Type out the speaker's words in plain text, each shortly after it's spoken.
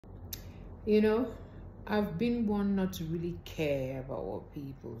You know, I've been one not to really care about what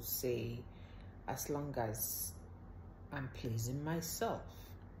people say as long as I'm pleasing myself.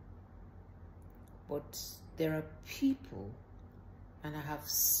 But there are people, and I have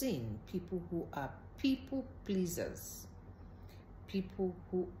seen people who are people pleasers,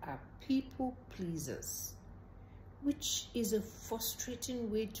 which is a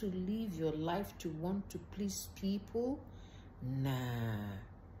frustrating way to live your life, to want to please people. Nah,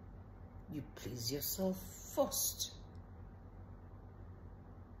 you please yourself first.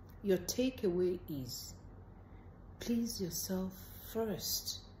 Your takeaway is please yourself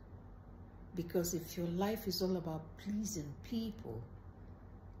first. Because if your life is all about pleasing people,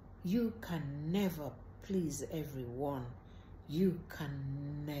 you can never please everyone. You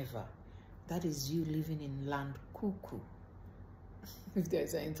can never. That is you living in land cuckoo. If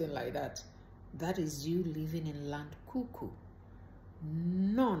there's anything like that, that is you living in land cuckoo.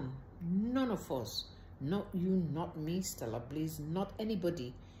 None of us, not you, not me, Stella Blaze, not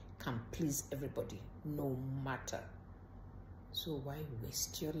anybody can please everybody, no matter. So why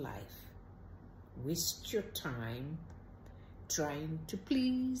waste your life? Waste your time trying to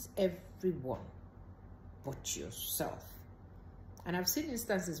please everyone but yourself. And I've seen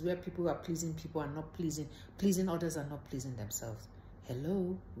instances where people are pleasing people and not pleasing others and not pleasing themselves.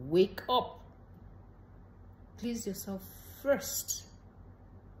 Hello, wake up. Please yourself first.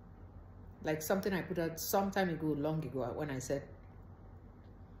 Like something I put out some time ago, long ago, when I said,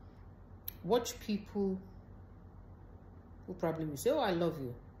 watch people who probably will say, oh, I love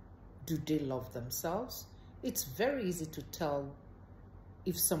you. Do they love themselves? It's very easy to tell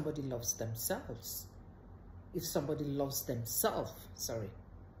if somebody loves themselves. If somebody loves themselves, sorry.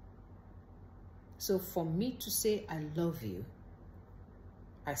 So for me to say I love you,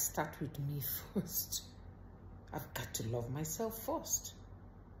 I start with me first. I've got to love myself first.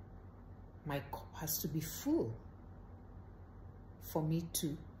 My cup has to be full for me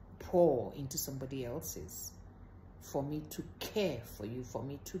to pour into somebody else's, for me to care for you, for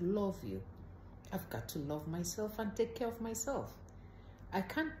me to love you. I've got to love myself and take care of myself. I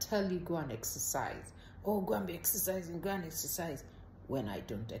can't tell you go and exercise. Oh, go and be exercising, go and exercise when I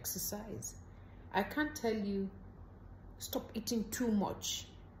don't exercise. I can't tell you stop eating too much.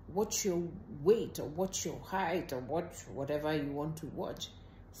 Watch your weight or watch your height or watch whatever you want to watch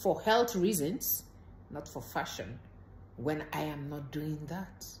for health reasons, not for fashion, when I am not doing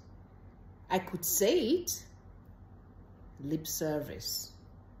that. I could say it, lip service,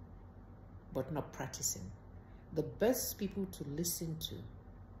 but not practicing. The best people to listen to,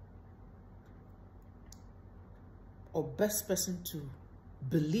 or best person to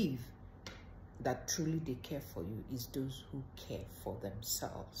believe that truly they care for you, is those who care for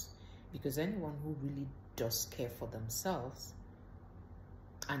themselves. Because anyone who really does care for themselves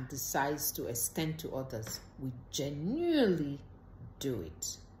and decides to extend to others will genuinely do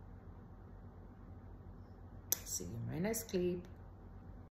it. See you in my next clip.